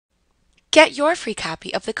Get your free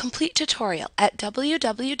copy of the complete tutorial at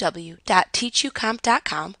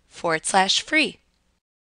www.teachucomp.com/free.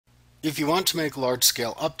 If you want to make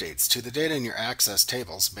large-scale updates to the data in your Access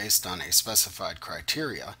tables based on a specified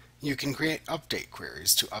criteria, you can create update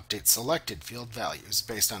queries to update selected field values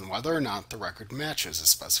based on whether or not the record matches a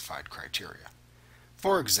specified criteria.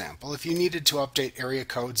 For example, if you needed to update area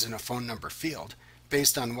codes in a phone number field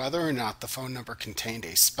based on whether or not the phone number contained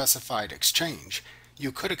a specified exchange,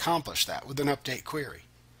 you could accomplish that with an update query.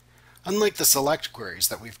 Unlike the select queries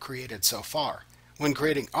that we've created so far, when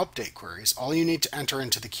creating update queries, all you need to enter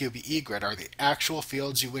into the QBE grid are the actual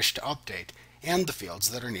fields you wish to update and the fields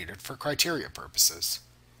that are needed for criteria purposes.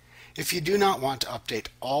 If you do not want to update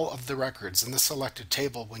all of the records in the selected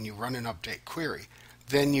table when you run an update query,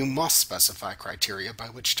 then you must specify criteria by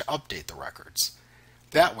which to update the records.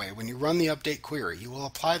 That way, when you run the update query, you will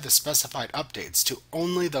apply the specified updates to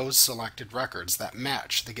only those selected records that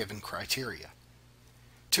match the given criteria.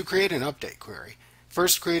 To create an update query,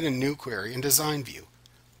 first create a new query in Design View.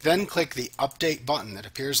 Then click the Update button that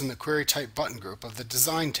appears in the Query Type button group of the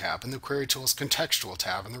Design tab and the Query Tools Contextual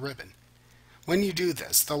tab in the ribbon. When you do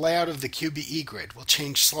this, the layout of the QBE grid will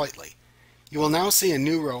change slightly. You will now see a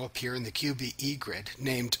new row appear in the QBE grid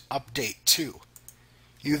named Update To.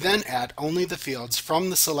 You then add only the fields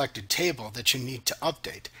from the selected table that you need to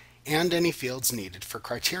update and any fields needed for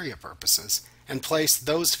criteria purposes, and place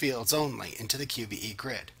those fields only into the QBE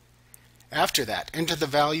grid. After that, enter the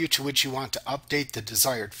value to which you want to update the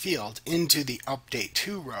desired field into the Update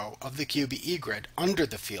To row of the QBE grid under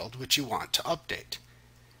the field which you want to update.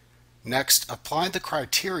 Next, apply the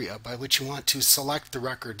criteria by which you want to select the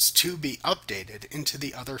records to be updated into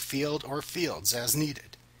the other field or fields as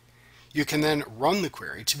needed. You can then run the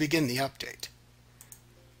query to begin the update.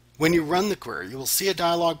 When you run the query, you will see a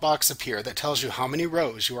dialog box appear that tells you how many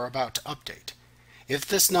rows you are about to update. If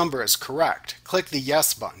this number is correct, click the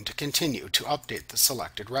Yes button to continue to update the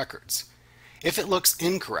selected records. If it looks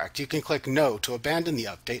incorrect, you can click No to abandon the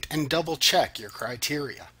update and double-check your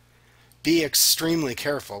criteria. Be extremely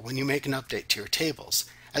careful when you make an update to your tables,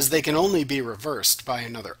 as they can only be reversed by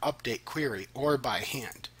another update query or by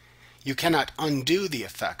hand. You cannot undo the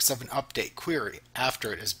effects of an update query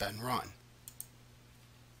after it has been run.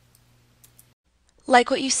 Like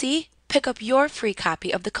what you see? Pick up your free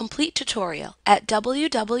copy of the complete tutorial at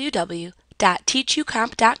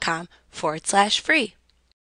www.teachucomp.com/free.